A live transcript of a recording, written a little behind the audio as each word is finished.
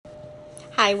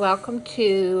Hi, welcome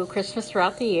to Christmas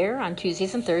Throughout the Year on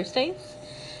Tuesdays and Thursdays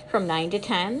from 9 to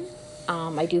 10.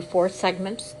 I do 4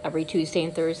 segments every Tuesday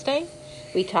and Thursday.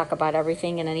 We talk about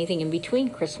everything and anything in between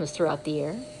Christmas throughout the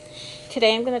year.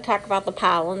 Today I'm going to talk about the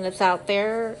pollen that's out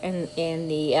there and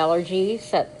the allergies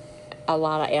that a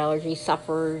lot of allergy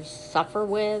sufferers suffer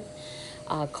with.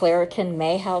 Claritin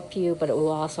may help you, but it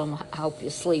will also help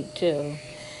you sleep too.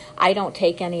 I don't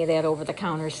take any of that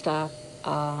over-the-counter stuff.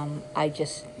 I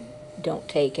just don't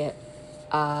take it.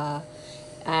 I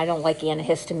don't like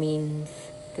antihistamines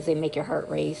because they make your heart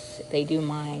race. They do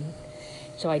mine.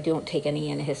 So I don't take any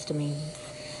antihistamines.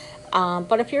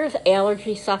 But if you're an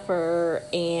allergy sufferer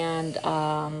and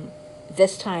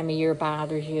this time of year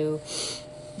bothers you,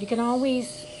 you can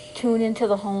always tune into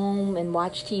the home and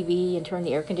watch TV and turn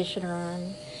the air conditioner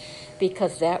on,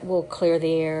 because that will clear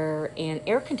the air. And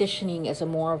air conditioning is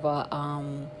more of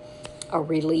a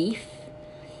relief.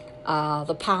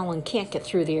 The pollen can't get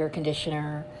through the air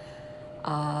conditioner.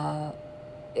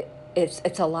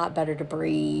 It's a lot better to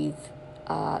breathe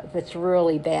if it's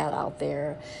really bad out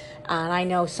there. And I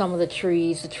know some of the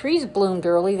trees bloomed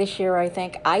early this year, I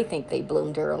think. I think they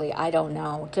bloomed early. I don't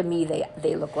know. To me,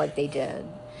 they look like they did.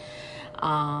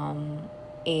 And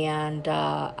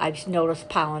I've noticed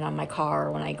pollen on my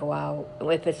car when I go out,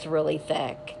 if it's really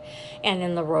thick, and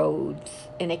in the roads.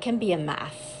 And it can be a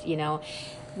mess, you know.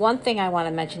 One thing I want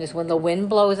to mention is when the wind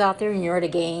blows out there and you're at a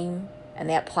game and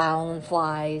that pollen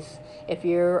flies, if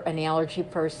you're an allergy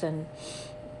person,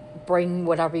 bring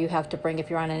whatever you have to bring. If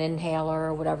you're on an inhaler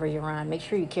or whatever you're on, make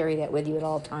sure you carry that with you at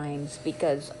all times,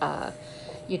 because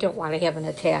you don't want to have an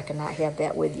attack and not have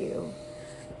that with you.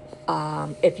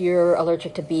 If you're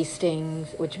allergic to bee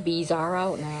stings, which bees are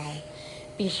out now,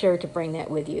 be sure to bring that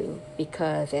with you,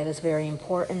 because that is very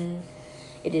important.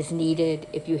 It is needed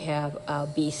if you have a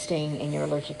bee sting and you're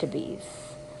allergic to bees.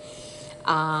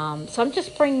 So I'm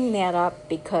just bringing that up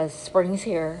because spring's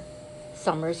here,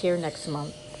 summer's here next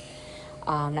month.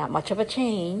 Not much of a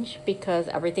change because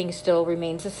everything still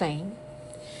remains the same.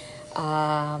 We're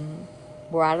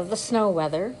out of the snow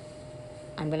weather.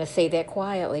 I'm going to say that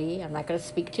quietly. I'm not going to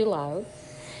speak too loud.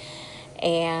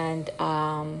 And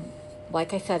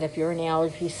like I said, if you're an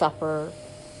allergy sufferer,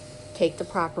 take the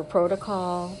proper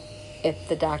protocol. If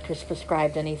the doctor's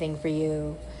prescribed anything for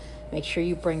you, make sure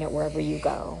you bring it wherever you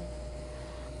go.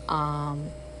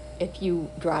 If you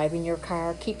drive in your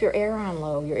car, keep your air on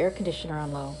low, your air conditioner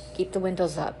on low. Keep the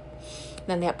windows up.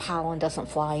 Then that pollen doesn't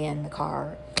fly in the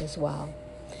car as well.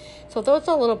 So those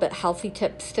are a little bit healthy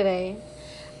tips today.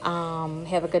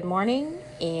 Have a good morning,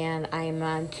 and I'm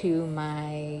on to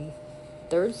my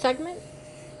 3rd segment,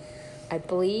 I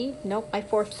believe. Nope, my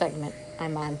 4th segment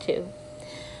I'm on to.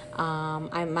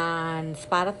 I'm on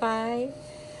Spotify,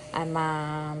 I'm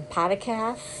on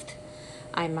Podcast,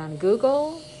 I'm on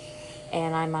Google,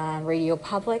 and I'm on Radio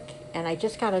Public. And I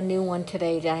just got a new one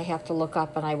today that I have to look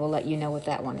up, and I will let you know what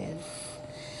that one is.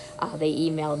 They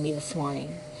emailed me this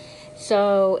morning.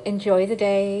 So enjoy the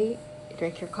day,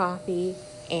 drink your coffee,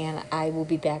 and I will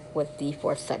be back with the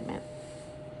 4th segment.